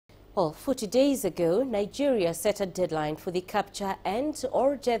Well, 40 days ago, Nigeria set a deadline for the capture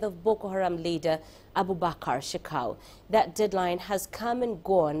and/or death of Boko Haram leader Abubakar Shekau. That deadline has come and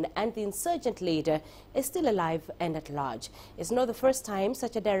gone, and the insurgent leader is still alive and at large. It's not the first time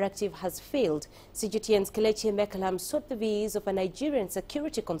such a directive has failed. CGTN's Kelechi Emekalam sought the views of a Nigerian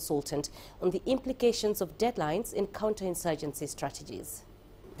security consultant on the implications of deadlines in counter-insurgency strategies.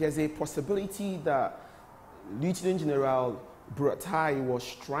 There's a possibility that Lieutenant General Buratai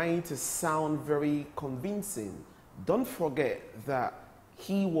was trying to sound very convincing. Don't forget that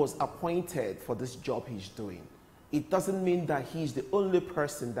he was appointed for this job he's doing. It doesn't mean that he's the only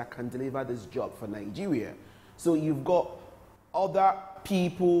person that can deliver this job for Nigeria. So you've got other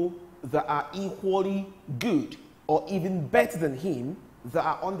people that are equally good or even better than him that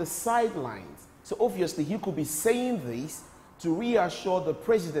are on the sidelines. So obviously he could be saying this to reassure the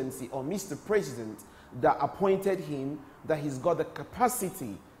presidency or Mr. President that appointed him that he's got the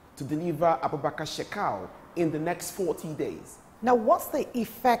capacity to deliver Abubakar Shekau in the next 40 days. Now, what's the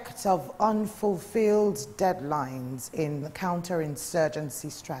effect of unfulfilled deadlines in the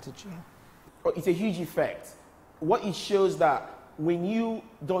counter-insurgency strategy? Oh, it's a huge effect. What it shows that when you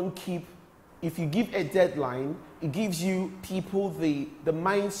don't keep, if you give a deadline, it gives you people the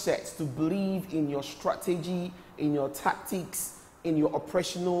mindset to believe in your strategy, in your tactics, in your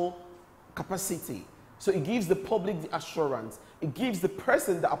operational capacity. So it gives the public the assurance. It gives the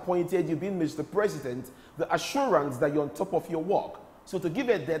person that appointed you, being Mr. President, the assurance that you're on top of your work. So to give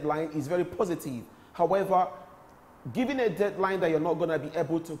a deadline is very positive. However, giving a deadline that you're not going to be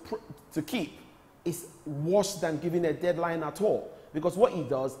able to keep is worse than giving a deadline at all. Because what it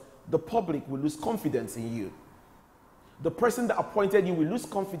does, the public will lose confidence in you. The person that appointed you will lose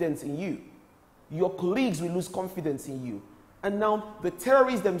confidence in you. Your colleagues will lose confidence in you. And now the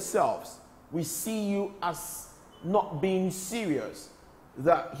terrorists themselves, we see you as not being serious,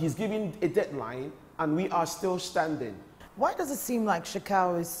 that he's giving a deadline and we are still standing. Why does it seem like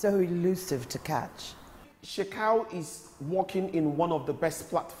Shekau is so elusive to catch? Shekau is working in one of the best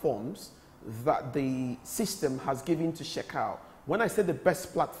platforms that the system has given to Shekau. When I say the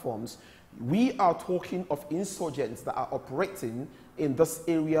best platforms, we are talking of insurgents that are operating in this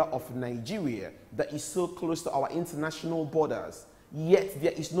area of Nigeria that is so close to our international borders. Yet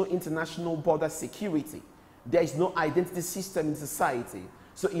there is no international border security. There is no identity system in society.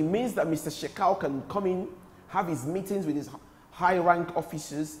 So it means that Mr. Shekau can come in, have his meetings with his high-rank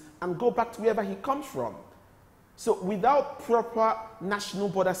officers, and go back to wherever he comes from. So without proper national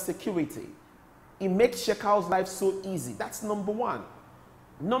border security, it makes Shekau's life so easy. That's number one.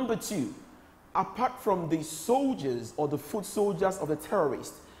 Number two, apart from the soldiers or the foot soldiers of the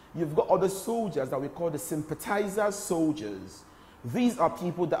terrorists, you've got other soldiers that we call the sympathizer soldiers. These are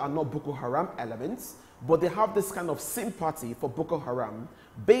people that are not Boko Haram elements, but they have this kind of sympathy for Boko Haram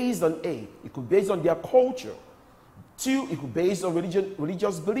based on A, it could be based on their culture. Two, it could be based on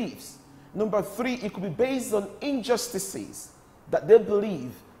religious beliefs. Number three, it could be based on injustices that they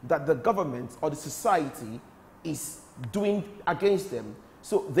believe that the government or the society is doing against them.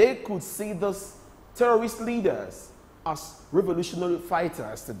 So they could see those terrorist leaders as revolutionary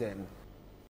fighters to them.